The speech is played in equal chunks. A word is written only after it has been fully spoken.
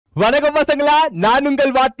வணக்கம் பசங்களா, நான் உங்கள்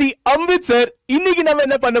வாத்தி அம்ரித் சார். இன்னைக்கு நம்ம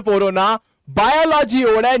என்ன பண்ண போறோம்னா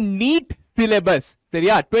பயாலஜியோட நீட் சிலபஸ்,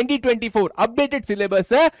 சரியா, 2024 அப்டேட்டட்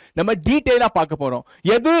சிலபஸ் நம்ம டீடைலா பார்க்க போறோம்.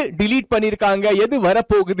 எது டிலீட் பண்ணிருக்காங்க, எது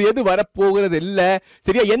வரப்போகுது, எது வரப்போகிறது இல்ல,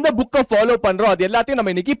 சரியா, எந்த புக்கை ஃபாலோ பண்றோம், அது எல்லாத்தையும்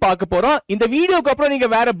நம்ம இன்னைக்கு பார்க்க போறோம். இந்த வீடியோக்கு அப்புறம் நீங்க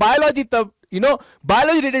வேற பயாலஜி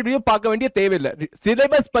பயாலஜி ரிலேட்டட் வீடியோ பார்க்க வேண்டிய தேவையில்லை.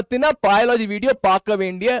 சிலபஸ் பத்தின பயாலஜி வீடியோ பார்க்க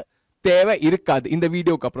வேண்டிய தேவை இருக்காது இந்த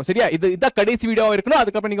வீடியோக்கு அப்புறம், சரியா. இதான் கடைசி வீடியோவா இருக்கணும்.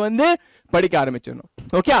 அதுக்கப்புறம் நீங்க வந்து படிக்க ஆரம்பிச்சிடணும்.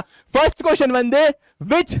 ஓகே, ஃபர்ஸ்ட் क्वेश्चन வந்து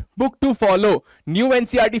which book to follow? New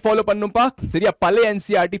NCERT follow பண்ணும்பா, சரியா, பழைய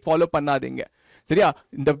NCERT ஃபாலோ பண்ணாதீங்க, சரியா.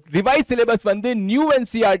 இந்த ரிவைஸ் சிலபஸ் வந்து நியூ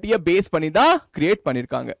NCERT பேஸ் பண்ணி தான் கிரியேட்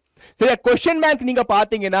பண்ணிருக்காங்க, சரியா. क्वेश्चन பேங்க் நீங்க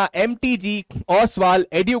பாத்தீங்கன்னா MTG, OSWAL,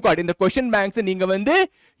 EduCard இந்த क्वेश्चन பேங்க்ஸ் நீங்க வந்து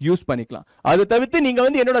யூஸ் பண்ணிக்கலாம். அது தவிர்த்து நீங்க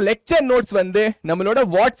வந்து என்னோட லெக்சர் நோட்ஸ் வந்து நம்மளோட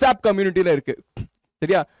வாட்ஸ்அப் கம்யூனிட்டில இருக்கு,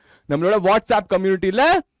 சரியா. நம்மளோட வாட்ஸ்அப் கம்யூனிட்டில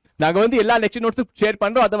நாங்க வந்து எல்லா லெக்சர் நோட்ஸும் ஷேர்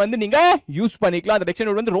பண்றோம். அதை வந்து நீங்க யூஸ் பண்ணிக்கலாம். அந்த லெக்சர்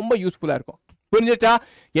நோட் வந்து ரொம்ப யூஸ்ஃபுல்லா இருக்கும். புரிஞ்சுச்சா?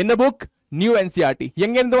 என்ன புக்? New NCERT.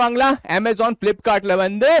 எங்க இருந்து வாங்கலாம்? Amazon, Flipkartல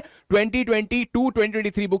வந்து 2022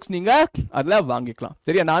 2023 புக்ஸ் நீங்க அதுல வாங்கிக்கலாம்,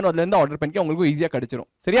 சரியா. நானும் அதுல இருந்து ஆர்டர் பண்ணிக்க, உங்களுக்கு ஈஸியா கிடைச்சிரும்,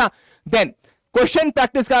 சரியா. தென் क्वेश्चन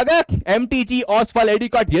பிராக்டிஸ்க்காக MTG, OSWAL,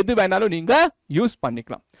 EduCard எது வேணாலும் நீங்க யூஸ்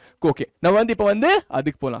பண்ணிக்கலாம். ஓகே, நம்ம வந்து இப்போ வந்து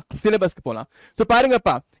அதுக்கு போலாம், சிலபஸ்க்கு போலாம். சோ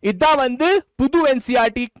பாருங்கப்பா, இதான் வந்து புது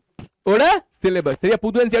NCERT ஓட சிலபஸ், சரியா.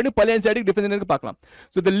 புது NCERT பழைய NCERT டிஃபரன்ஸ் இருக்கு பார்க்கலாம்.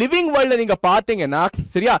 சோ தி லிவிங் வேர்ல்ட்ல நீங்க பாத்தீங்கன்னா,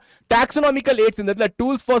 சரியா, டாக்ஸானமிக்கல் எய்ட்ஸ் இந்த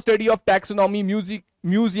tools for study of taxonomy,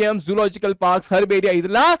 museum, ஜூலாஜிக்கல் parks, ஹெர்பேரியா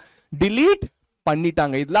இதெல்லாம் டிலீட்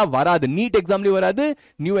பண்ணிட்டாங்க. இதெல்லாம் வராது, நீட் எக்ஸாம்லயும் வராது,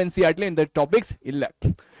 நியூ NCERTல இந்த டாபிக்ஸ் இல்ல.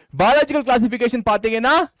 பயாலஜிக்கல் கிளாசிஃபிகேஷன்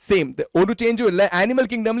பாத்தீங்கன்னா சேம், ஒரு சேஞ்சும் இல்ல.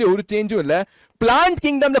 அனிமல் கிங்டம்ல ஒரு சேஞ்சும் இல்ல. பிளான்ட்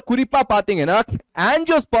கிங்டம்ல குறிப்பா பாத்தீங்கன்னா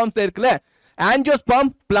ஆஞ்சியோஸ்பர்ம்ஸ் இருக்குல்ல, ஆஞ்சியோஸ்பர்ம்,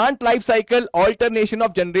 plant life cycle, alternation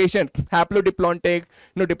of generation, ஹாப்ளோடிப்ளான்டிக்,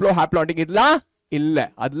 டிப்ளோஹாப்ளான்டிக் இதெல்லாம் இல்ல.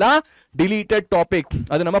 அதெல்லாம் டிலீட்டட் டாபிக்,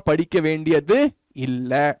 அது நம்ம படிக்க வேண்டியது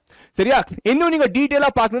இல்ல, சரியா. இன்னும் நீங்க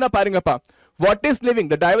டீடைலா பார்க்கணும்னா பாருங்கப்பா, what is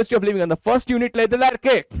living, the diversity of living, அந்த ஃபர்ஸ்ட் யூனிட்ல இதெல்லாம்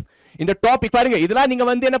இருக்கு. இந்த டாபிக் பாருங்க, இதெல்லாம் நீங்க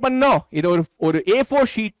வந்து என்ன பண்ணணும், இது ஒரு A4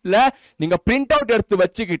 ஷீட்ல நீங்க பிரிண்ட் அவுட் எடுத்து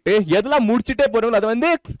வச்சுக்கிட்டு எதெல்லாம் முடிச்சுட்டே போறீங்களோ அதை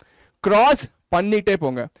வந்து கிராஸ் பண்ணிட்டே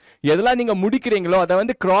போங்க. எதெல்லாம் நீங்க முடிக்கிறீங்களோ அதை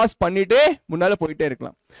வந்து கிராஸ் பண்ணிட்டே முன்னால போயிட்டே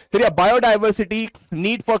இருக்கலாம், சரியா. Biodiversity,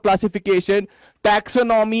 need for classification,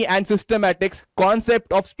 taxonomy and systematics, concept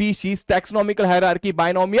of species, taxonomical hierarchy,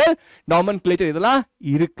 binomial nomenclature இதெல்லாம்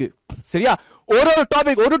இருக்கு, சரியா. ஒரு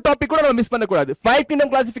டாபிக் கூட நம்ம மிஸ் பண்ண கூடாது. 5 kingdom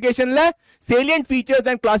classificationல salient features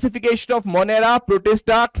and classification of Monera,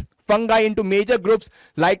 Protista, fungi into major groups,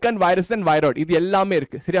 lichen, virus and viroid இது எல்லாமே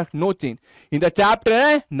இருக்கு, சரியா. No change. இந்த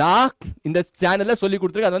சாப்டர் நான் இந்த சேனல்ல சொல்லி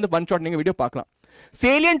கொடுத்துருக்கேன், அது வந்து ஒன் ஷாட் நீங்க வீடியோ பார்க்கலாம்.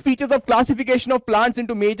 Salient features of classification of plants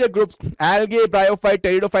into major groups, algae, bryophyte,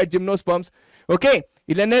 pteridophyte, gymnosperms. Okay,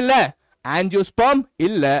 இல்ல இல்ல ஆஞ்சியோஸ்பர்ம்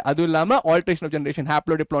இல்ல, அது இல்லாம ஆல்டரேஷன் ஆஃப் ஜெனரேஷன்,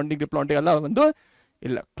 ஹாப்ளோடிப்ளான்டிக், டிப்ளான்டிக் எல்லாம் வந்து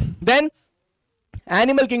இல்ல. தென்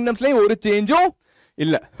அனிமல் கிங்டம்ஸ்லயும் ஒரு சேஞ்சும்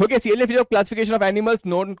இல்ல. Okay, salient features of classification of animals,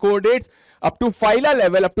 known codates up to phyla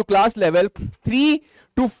level, up to class level, 3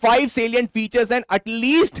 to 5 salient features and at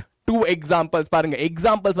least 2 examples. பாருங்க,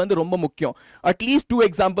 எக்ஸாம்பிள்ஸ் வந்து ரொம்ப முக்கியம். At least 2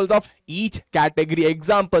 examples of each category.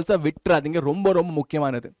 Examples விட்டுறாதீங்க, ரொம்ப ரொம்ப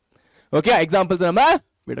முக்கியமானது. Okay, examples நம்ம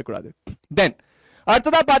விடக்கூடாது. தென்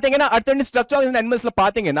அடுத்ததா பாத்தீங்கன்னா, அடுத்த ஸ்ட்ரக்சர் ஆஃப் அனிமல்ஸ்ல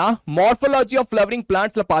பாத்தீங்கன்னா, மார்ஃபாலஜி ஆஃப் ஃப்ளவரிங்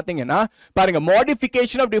பிளான்ட்ஸ்ல பாத்தீங்கன்னா பாருங்க,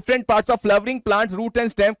 modification of different parts of flowering plants, roots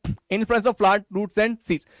and stem, influence of plant roots and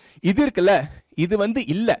seeds இது இருக்குல்ல, இது வந்து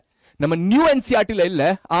இல்ல, நம்ம நியூ NCERTல இல்ல.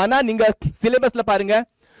 ஆனா நீங்க சிலபஸ்ல பாருங்க,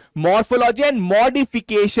 மார்ஃபாலஜி அண்ட்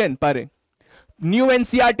மாடிஃபிகேஷன் பாரு, நியூ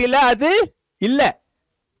NCERTல அது இல்ல,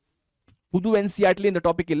 புது NCERTல இந்த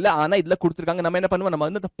டாபிக் இல்ல. ஆனா இதுல கொடுத்துருக்காங்க, நம்ம என்ன பண்ணுவோம், நம்ம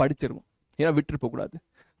வந்து அதை படிச்சிருவோம், ஏன்னா விட்டுட்டு போக கூடாது.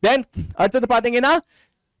 தென் அடுத்தது பாத்தீங்கன்னா,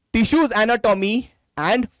 tissues anatomy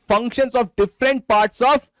and functions of different parts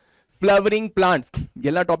of flowering plants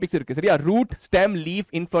எல்லா டாபிக்ஸ் இருக்கு, சரியா. ரூட், ஸ்டெம், லீஃப்,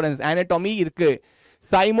 இன்ஃப்ளோரன்ஸ், anatomy இருக்கு.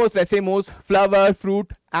 Cymose, ரெசேமோஸ், flower, fruit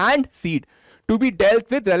and seed to be dealt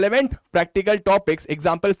with relevant practical topics.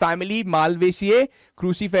 Example, family, Malvaceae,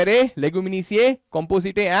 Cruciferae, Leguminosae,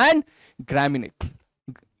 Compositae and Graminate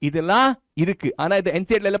இதெல்லாம் இருக்கு. ஆனா இது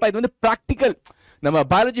NCERTல இல்லப்பா, இது வந்து பிராக்டிகல், நம்ம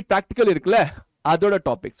பயாலஜி பிராக்டிகல் இருக்குல்ல அதோட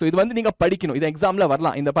டாபிக். சோ இது வந்து நீங்க படிக்கணும், இது எக்ஸாம்ல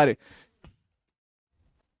வரலாம். இந்த பாரு,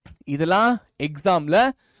 இதெல்லாம் எக்ஸாம்ல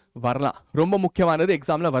வரலாம், ரொம்ப முக்கியமானது,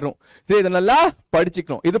 எக்ஸாம்ல வரும், சரி. இதெல்லாம்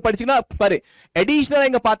படிச்சுக்கணும். இது படிச்சீங்கன்னா பாரு, அடிஷனலா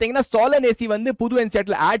இங்க பாத்தீங்கன்னா சோலனேசி வந்து புது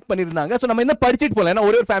NCERTல ஆட் பண்ணிருந்தாங்க. சோ நம்ம என்ன படிச்சிட்டு போலாம், ஏன்னா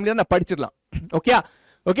ஒரே ஒரு ஃபேமிலியா நான் படிச்சிடலாம். ஓகே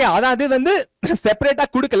ஓகே, அதாவது வந்து செப்பரேட்டா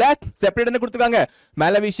கொடுக்கல, செப்பரேட் என்ன கொடுத்துருக்காங்க,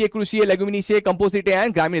 Malvaceae, Cruciferae, Leguminosae, Compositae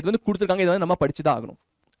and Graminate வந்து கொடுத்துருக்காங்க. இதை வந்து நம்ம படிச்சுதான் ஆகணும்.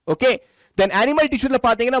 Okay, Then animal tissues la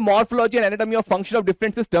pathina morphology and anatomy of function of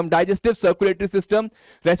different system, digestive, circulatory system,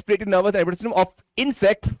 respiratory, nervous and nervous system of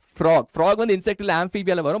insect, frock வந்து இன்செக்ட்ல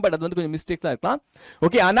ஆம்பிபியால வரும், but அது வந்து கொஞ்சம் மிஸ்டேக்ஸா இருக்கலாம்.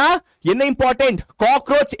 ஓகே, ஆனா என்ன இம்பார்ட்டன்ட்,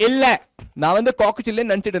 காக்ரோச் இல்ல. நான் வந்து காக்ரோச்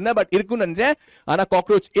இல்லன்னு நினைச்சிட்டு இருந்தேன், பட் இருக்குன்னு நினைச்சேன். ஆனா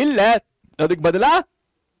காக்ரோச் இல்ல, அதுக்கு பதிலா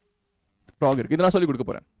ஃப்ராக் இருக்கு. இதை நான் சொல்லி கொடுக்க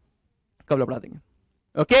போறேன், கவலைப்படாதீங்க.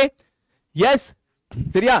 ஓகே, எஸ்,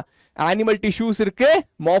 சரியா. animal tissues இருக்கு,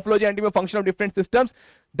 morphology and function of different systems,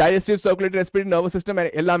 digestive, circulatory, respiratory, nervous system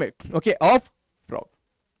எல்லாமே. Okay, of frog.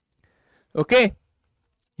 Okay,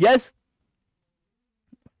 yes,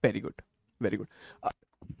 very good, very good.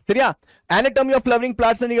 சரியா. anatomy of flowering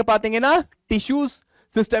plants நீங்க பாத்தீங்கன்னா tissues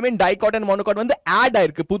system in dicot and monocot வந்து add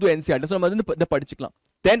ஆயிருக்கு புது NCERT. So நம்ம வந்து இத படிச்சுக்கலாம்.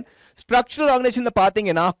 தென் ஸ்ட்ரக்சரல் ஆர்கனைசேஷன்ல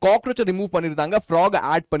பாத்தீங்கன்னா காக்ரோச் ரிமூவ் பண்ணிருந்தாங்க, ஃப்ராக்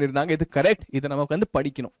ஆட் பண்ணிருந்தாங்க. இது கரெக்ட், இத நமக்கு வந்து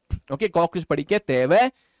படிக்கணும். ஓகே, காக்ரோச் படிக்க தேவை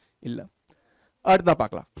இல்ல. அடுத்தா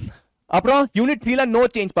பார்க்கலாம். அப்புறம் யூனிட் 3ல நோ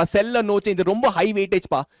சேஞ்ச் பா, செல்ல நோ சேஞ்ச், ரொம்ப ஹை வெயிட்டேஜ்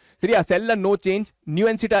பா. சரியா, செல்ல நோ சேஞ்ச், நியூ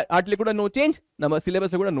NCERT கூட நோ சேஞ்ச், நம்ம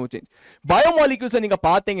சிலபஸ்ல கூட நோ சேஞ்ச். பயோமாலிக்யூல்ஸ் நீங்க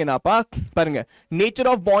பாத்தீங்கன்னாப்பா பாருங்க, nature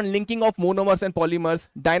of bond, linking of monomers and polymers,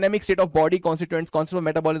 dynamic state of body கான்ஸ்டிட்யூயன்ட்ஸ், concept of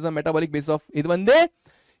metabolism, metabolic base of, இது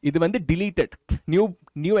வந்து deleted.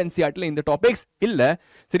 நியூ NCERTல இந்த டாபிக்ஸ் இல்ல.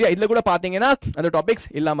 சரியா, இதுல கூட பாத்தீங்கன்னா அந்த டாபிக்ஸ்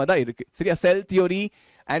இல்லாம தான் இருக்கு. சரியா, செல் theory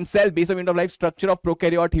and cell base of unit of life, structure of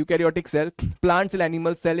prokaryote, eukaryotic cell, plant cell,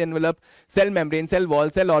 animal cell envelope, cell membrane, cell wall,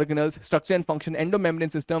 cell organelles, structure and function,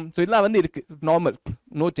 endomembrane system. So இதெல்லாம் வந்து இருக்கு, normal,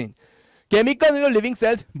 no change. Chemical living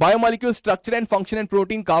cells, biomolecules, structure and function and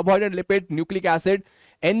protein, carbohydrate, lipid, nucleic acid,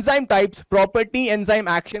 enzyme types, property, enzyme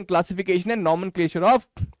action, classification and nomenclature of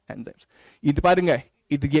enzymes. இது பாருங்க,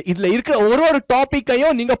 இதுல இருக்கிற ஒரு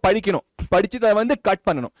டாபிக்கையும் நீங்க படிக்கணும், படிச்சு வந்து கட்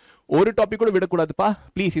பண்ணணும். ஒரு டாபிக் கூட விடக்கூடாதுப்பா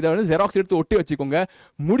ப்ளீஸ். இதை வந்து ஜெராக்ஸ் எடுத்து ஒட்டி வச்சுக்கோங்க,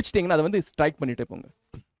 முடிச்சிட்டீங்கன்னா அதை வந்து ஸ்ட்ரைக் பண்ணிட்டு போங்க.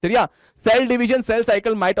 சரியா, cell division, cell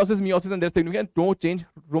cycle, mitosis, meiosis and there no change,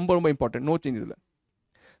 ரொம்ப ரொம்ப இம்பார்ட்டன்ட், நோ சேஞ்ச் இதுல.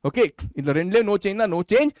 ஓகே, இதுல ரெண்டுலயே நோ சேஞ்ச்னா நோ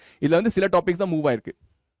சேஞ்ச். இதுல வந்து சில டாபிக்ஸ் தான் மூவ் ஆயிருக்கு.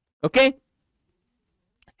 ஓகே,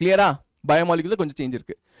 கிளியரா. பயோமாலிகுல கொஞ்சம் சேஞ்ச்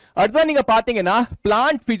இருக்கு. அடுத்ததான் நீங்க பாத்தீங்கன்னா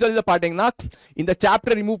பிளான்ட் பிசியாலஜில பாத்தீங்கன்னா இந்த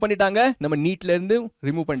சாப்டர் ரிமூவ் பண்ணிட்டாங்க, நம்ம நீட்ல இருந்து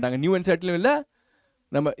ரிமூவ் பண்ணிட்டாங்க. நியூ NCERTலயும் இல்ல,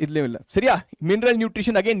 நம்ம இதுலயும் இல்ல. சரியா, மினரல்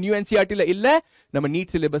நியூட்ரிஷன் அகைன் நியூ NCERTல இல்ல, நம்ம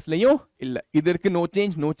நீட் சிலபஸ்லயும் இல்ல. இது இருக்கு, no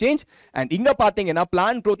change, no change. And இங்க பாத்தீங்கன்னா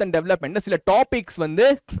பிளான்ட் growth and development சில டாபிக்ஸ் வந்து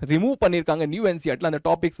ரிமூவ் பண்ணிருக்காங்க நியூ NCERTல. அந்த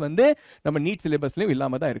டாபிக்ஸ் வந்து நம்ம நீட் சிலபஸ்லயும்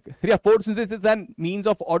இல்லாம தான் இருக்கு. சரியா, photosynthesis and means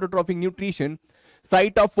of autotrophic nutrition,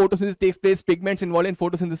 site of photosynthesis takes place, pigments involved in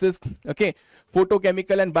photosynthesis, okay,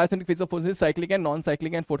 photochemical and biosynthetic phase of photosynthesis, cyclic and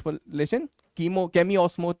non-cyclic and phosphorylation,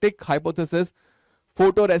 chemiosmotic hypothesis,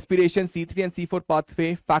 photorespiration, C3 and C4 pathway,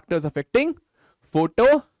 factors affecting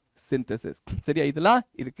photosynthesis. சரியா, இதெல்லாம்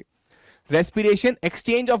இருக்கு. Respiration,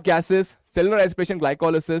 exchange of gases, cellular respiration,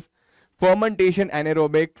 glycolysis, fermentation,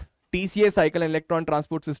 anaerobic, TCA cycle and electron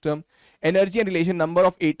transport system, energy and relation, number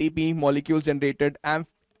of ATP molecules generated,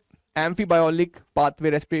 amphibiolic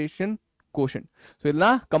pathway, respiration quotient. So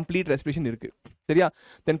இதெல்லாம் complete respiration இருக்கு. சரியா,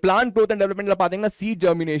 then plant growth and developmentல பாத்தீங்கன்னா seed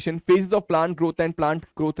germination, phases of plant growth and plant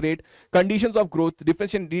growth rate, conditions of growth,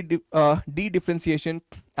 differentiation, de-differentiation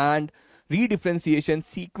and redifferentiation,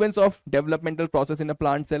 sequence of developmental process in a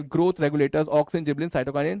plant cell, growth regulators, auxin, gibberellin,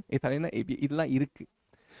 cytokinin, ethylene, APA, இதெல்லாம் இருக்கு.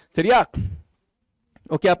 சரியா,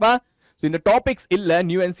 okay அப்பா. இந்த topics இல்ல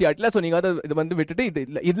new NCERTல. So நீங்க இத வந்து விட்டுட்டு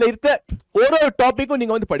இதுல இருக்க ஒரு டாபிக்கும்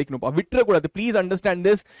நீங்க வந்து படிக்கணும்ப்பா, விட்டுற கூடாது. Please understand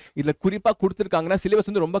this. இதுல குறிப்பா கொடுத்திருக்காங்கன்னா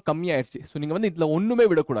சிலபஸ் வந்து ரொம்ப கம்மியாயிருச்சு. சோ நீங்க வந்து இதுல ஒண்ணுமே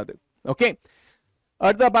விடக்கூடாது. ஓகே,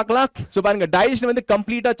 அடுத்தா பார்க்கலாம். சோ பாருங்க, டைஜஷன் வந்து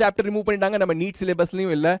கம்ப்ளீட்டா சாப்டர் ரிமூவ் பண்ணிட்டாங்க, நம்ம நீட்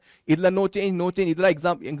சிலபஸ்லயும் இல்ல. இதுல நோ சேஞ்ச், நோ சேஞ்ச். இதெல்லாம்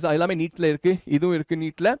எக்ஸாம் எல்லாமே நீட்ல இருக்கு, இதுவும் இருக்கு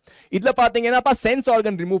நீட்ல. இதுல பாத்தீங்கன்னா சென்ஸ்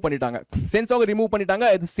ஆர்கன் ரிமூவ் பண்ணிட்டாங்க, சென்ஸ் ஆர்கன் ரிமூவ் பண்ணிட்டாங்க.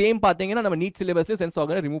 இது சேம் பாத்தீங்கன்னா நம்ம நீட் சிலபஸ்ல சென்ஸ்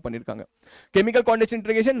ஆர்கன் ரிமூவ் பண்ணிருக்காங்க. Chemical context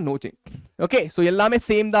integration, no change. Okay, so எல்லாமே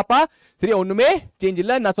சேம் தான்ப்பா. சரியா, ஒண்ணுமே சேஞ்ச்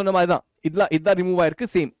இல்ல. நான் சொன்ன மாதிரி தான் இதுதான் ரிமூவ் ஆயிருக்கு,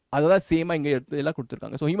 சேம். அதான் சேமா இங்க எடுத்து எல்லாம்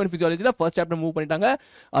கொடுத்திருக்காங்க. So human பிசியாலஜில first chapter move பண்ணிட்டாங்க.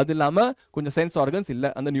 அது இல்லாம கொஞ்சம் சென்ஸ் ஆர்கன்ஸ் இல்ல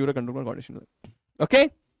அந்த neuro control கான்டெக்ஸ்ட்ல. Okay,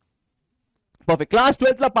 perfect. Class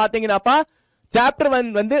 12ல பாத்தீங்கன்னாப்பா chapter 1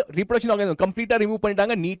 வந்து ரீப்ரொடக்ஷன் ஆர்கனிசம் கம்ப்ளீட்டா ரிமூவ்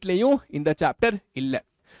பண்ணிட்டாங்க, நீட்லயும் இந்த சாப்டர் இல்ல.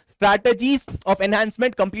 ஸ்ட்ராட்டஜிஸ் ஆஃப்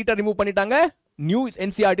என்ஹான்ஸ்மென்ட் கம்ப்ளீட்டா ரிமூவ் பண்ணிட்டாங்க, நியூ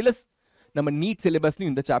NCERTல நம்ம நீட்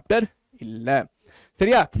சிலபஸ்லயும் இந்த சாப்டர் இல்ல.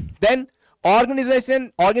 சரியா, தென் ஆர்கனைசேஷன்,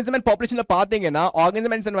 ஆர்கனிசம் அண்ட் பாப்புலேஷன்ல பாத்தீங்கன்னா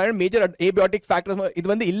organism and environment, major ஏபியோட்டிக் factors இது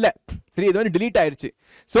வந்து இல்ல. சரி, இது வந்து delete ஆயிருச்சு.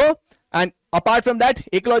 So and apart from that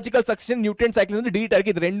ecological succession, nutrient cycle வந்து delete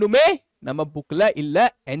ஆயிருக்கு. இது ரெண்டுமே நம்ம புக்ல இல்ல,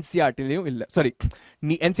 NCERTலயும் இல்ல. சாரி,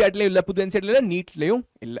 NCERTலயும் இல்ல, புது NCERTல இல்ல, நீட்லயும்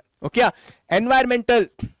இல்ல. ஓகே, என்வாயரன்மெண்டல்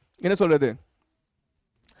என்ன சொல்றது,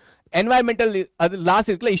 என்வாயரன்மெண்டல் அது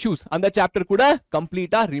லாஸ்ட் இருக்குல இஷ்யூஸ், அந்த சாப்டர் கூட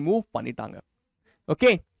கம்ப்ளீட்டா ரிமூவ் பண்ணிட்டாங்க.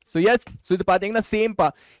 ஓகே, சோ எஸ், சோ இது பாத்தீங்கன்னா சேம் பா.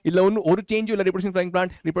 இதுல ஒரு சேஞ்ச் இல்ல. Reproduction flying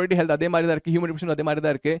plant, reproductive health அதே மாதிரி தான் இருக்கு, ஹியூமன் ரிப்ரொடக்ஷன் அதே மாதிரி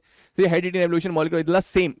தான் இருக்கு. சரி, ஹைட்ரஜன் எவல்யூஷன், மாலிகுலர் இதெல்லாம்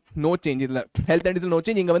சேம், நோ சேஞ்ச். இதுல health and disease no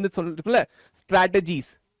change. இங்க வந்து சொல்றதுல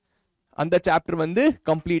ஸ்ட்ராட்டஜிஸ், அந்த சாப்டர் வந்து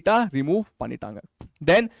கம்ப்ளீட்டா ரிமூவ் பண்ணிட்டாங்க.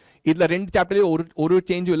 தென் இதுல ரெண்டு சாப்டர்லயும் ஒரு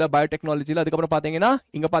சேஞ்சும் இல்ல பயோடெக்னாலஜில. அதுக்கப்புறம் பாத்தீங்கன்னா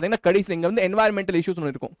இங்க பாத்தீங்கன்னா கடைசியில் இங்க வந்து என்வாயர்மெண்டல் இஷ்யூஸ்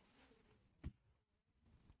ஒன்று இருக்கும்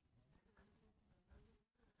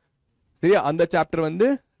சரியா, அந்த சாப்டர் வந்து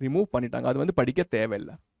ரிமூவ் பண்ணிட்டாங்க, அது வந்து படிக்க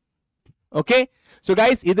தேவையில்லை. ஓகே சோ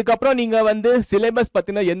கைஸ், இதுக்கப்புறம் நீங்க வந்து சிலபஸ்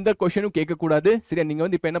பத்தின எந்த கொஸ்டினும் கேட்க கூடாது சரியா. நீங்க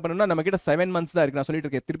வந்து இப்போ என்ன பண்ணணும்னா நம்ம கிட்ட 7 months தான் இருக்கு, நான் சொல்லிட்டு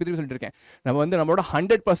இருக்கேன், திருப்பி சொல்லிட்டு இருக்கேன். நம்ம வந்து நம்மளோட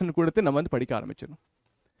 100% கொடுத்து நம்ம வந்து படிக்க ஆரம்பிச்சிடணும்.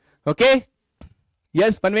 ஓகே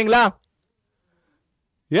எஸ் பண்ணுவீங்களா?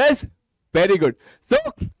 Yes very good. சோ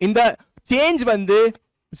இந்த சேஞ்ச் வந்து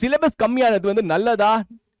சிலபஸ் கம்மியானது வந்து நல்லதா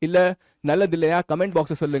இல்ல நல்லது இல்லையா கமெண்ட்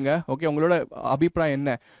பாக்ஸ் சொல்லுங்க. ஓகே உங்களோட அபிப்பிராயம்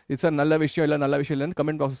என்ன, இது சார் நல்ல விஷயம் இல்ல நல்ல விஷயம் இல்லைன்னு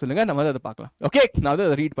கமெண்ட் பாக்ஸ் சொல்லுங்க, நம்ம வந்து அதை பார்க்கலாம். ஓகே நான் வந்து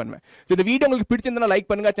அதை ரீட் பண்ணுவேன். இந்த வீடியோ உங்களுக்கு பிடிச்சிருந்தா லைக்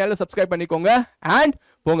பண்ணுங்க, சேனலை சப்ஸ்கிரைப் பண்ணிக்கோங்க அண்ட்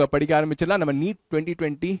போங்க படிக்க ஆரம்பிச்சிடலாம். நம்ம நீட்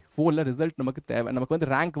 2024ல ரிசல்ட் நமக்கு தேவை, நமக்கு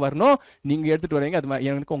வந்து ரேங்க் வரணும், நீங்க எடுத்துட்டு வரீங்க, அது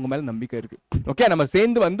எனக்கு உங்க மேல நம்பிக்கை இருக்கு. ஓகே நம்ம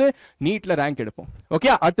சேர்ந்து வந்து நீட்ல ரேங்க் எடுப்போம்.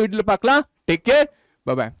 ஓகே அடுத்த வீடியோல பார்க்கலாம். Take care,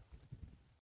 by by.